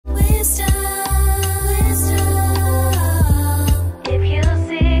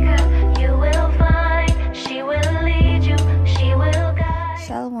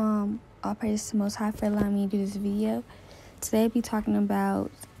artist, Most High, for allowing me to do this video. Today I'll be talking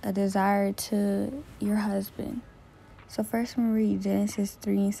about a desire to your husband. So first I'm going to read Genesis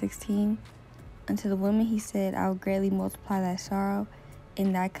 3:16. Unto the woman he said, I will greatly multiply thy sorrow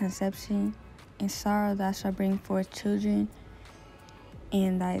and thy conception. In sorrow thou shalt bring forth children,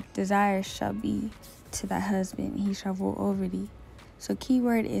 and thy desire shall be to thy husband, and he shall rule over thee. So key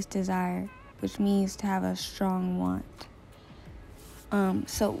word is desire, which means to have a strong want.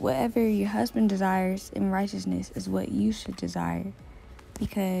 So whatever your husband desires in righteousness is what you should desire,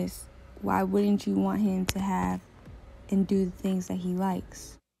 because why wouldn't you want him to have and do the things that he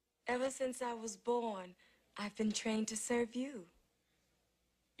likes? Ever since I was born, I've been trained to serve you.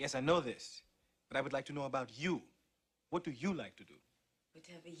 Yes, I know this, but I would like to know about you. What do you like to do?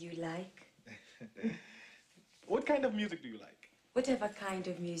 Whatever you like. What kind of music do you like? Whatever kind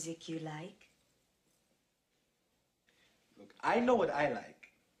of music you like. Look, I know what I like,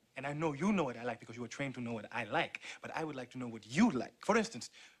 and I know you know what I like because you were trained to know what I like, but I would like to know what you like. For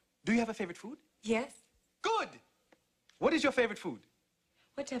instance, do you have a favorite food? Yes. Good! What is your favorite food?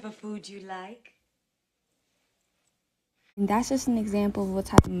 Whatever food you like. And that's just an example of what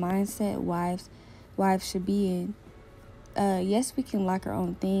type of mindset wives should be in. Yes, we can like our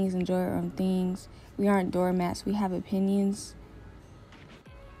own things, enjoy our own things. We aren't doormats. We have opinions.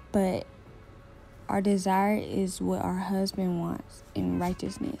 But our desire is what our husband wants in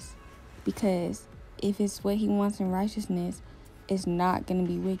righteousness. Because if it's what he wants in righteousness, it's not going to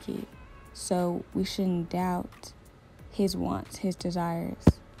be wicked. So we shouldn't doubt his wants, his desires.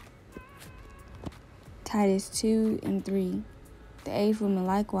 Titus 2:3. The aged women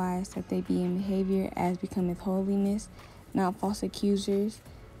likewise, that they be in behavior as becometh holiness, not false accusers,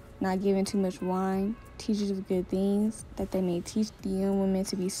 not given too much wine, teachers of good things, that they may teach the young women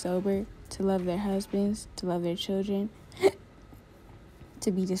to be sober, to love their husbands, to love their children,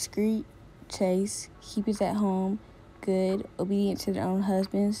 to be discreet, chaste, keepers at home, good, obedient to their own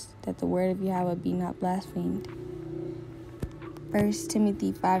husbands, that the word of Yahweh be not blasphemed. 1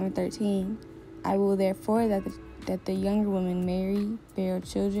 Timothy 5:13. I will therefore that the younger women marry, bear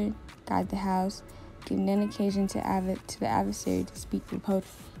children, guide the house, give none occasion to the adversary to speak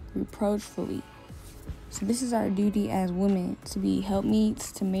reproachfully. So this is our duty as women, to be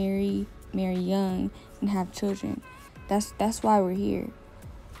helpmeets, to marry young, and have children. That's why we're here.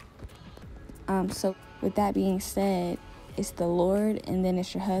 So with that being said, it's the Lord, and then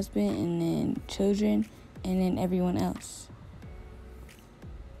it's your husband, and then children, and then everyone else.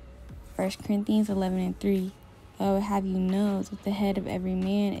 1 Corinthians 11:3. I would have you know that the head of every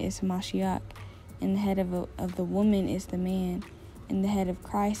man is Mashiach, and the head of the woman is the man, and the head of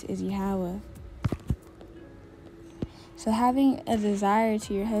Christ is Yahweh. So having a desire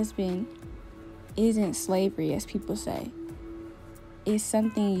to your husband isn't slavery, as people say. It's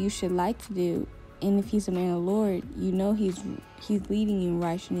something you should like to do, and if he's a man of the Lord, you know he's leading you in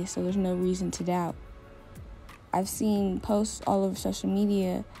righteousness, so there's no reason to doubt. I've seen posts all over social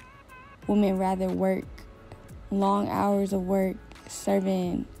media. Women rather work long hours of work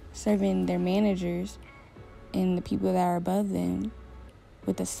serving their managers and the people that are above them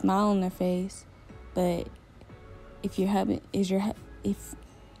with a smile on their face. But if your husband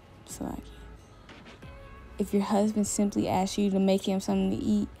if your husband simply asks you to make him something to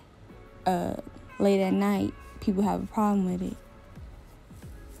eat late at night, people have a problem with it.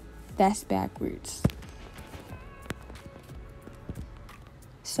 That's backwards.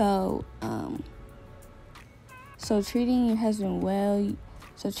 So treating your husband well,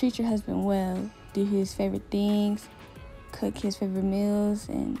 treat your husband well, do his favorite things, cook his favorite meals,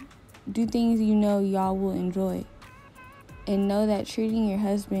 and do things you know y'all will enjoy. And know that treating your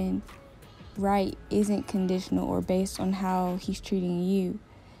husband right isn't conditional or based on how he's treating you.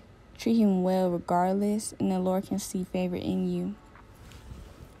 Treat him well regardless, and the Lord can see favor in you.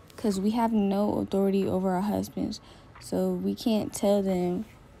 Because we have no authority over our husbands, so we can't tell them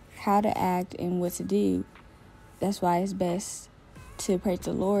how to act and what to do. That's why it's best to pray to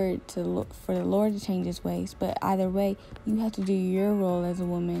the Lord, for the Lord to change his ways. But either way, you have to do your role as a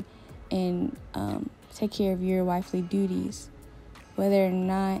woman and take care of your wifely duties, whether or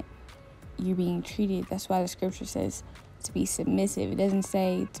not you're being treated. That's why the scripture says to be submissive. It doesn't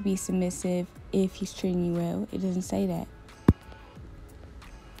say to be submissive if he's treating you well. It doesn't say that.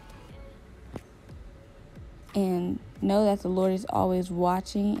 And know that the Lord is always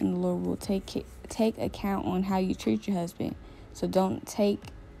watching, and the Lord will take account on how you treat your husband. So don't take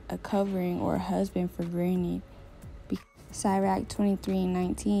a covering or a husband for granted. Sirach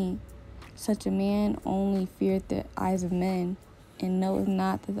 23:19. Such a man only feareth the eyes of men, and knoweth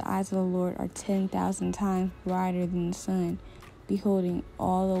not that the eyes of the Lord are 10,000 times brighter than the sun, beholding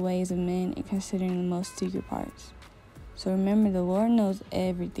all the ways of men and considering the most secret parts. So remember, the Lord knows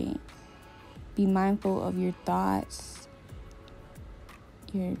everything. Be mindful of your thoughts.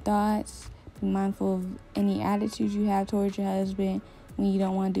 Be mindful of any attitudes you have towards your husband when you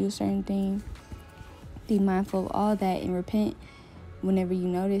don't want to do a certain thing. Be mindful of all that and repent whenever you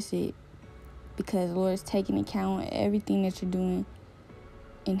notice it, because the Lord is taking account of everything that you're doing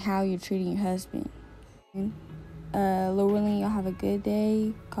and how you're treating your husband. Lord willing, y'all have a good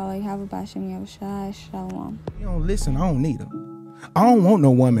day. Call like have a Bashem Yahushua. Shalom. You don't listen, I don't need her. I don't want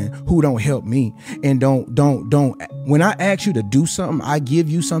no woman who don't help me and don't. When I ask you to do something, I give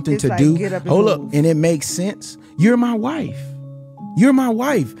you something to do. Hold up, and it makes sense. You're my wife. You're my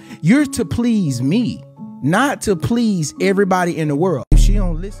wife. You're to please me, not to please everybody in the world. If she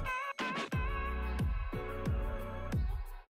don't listen.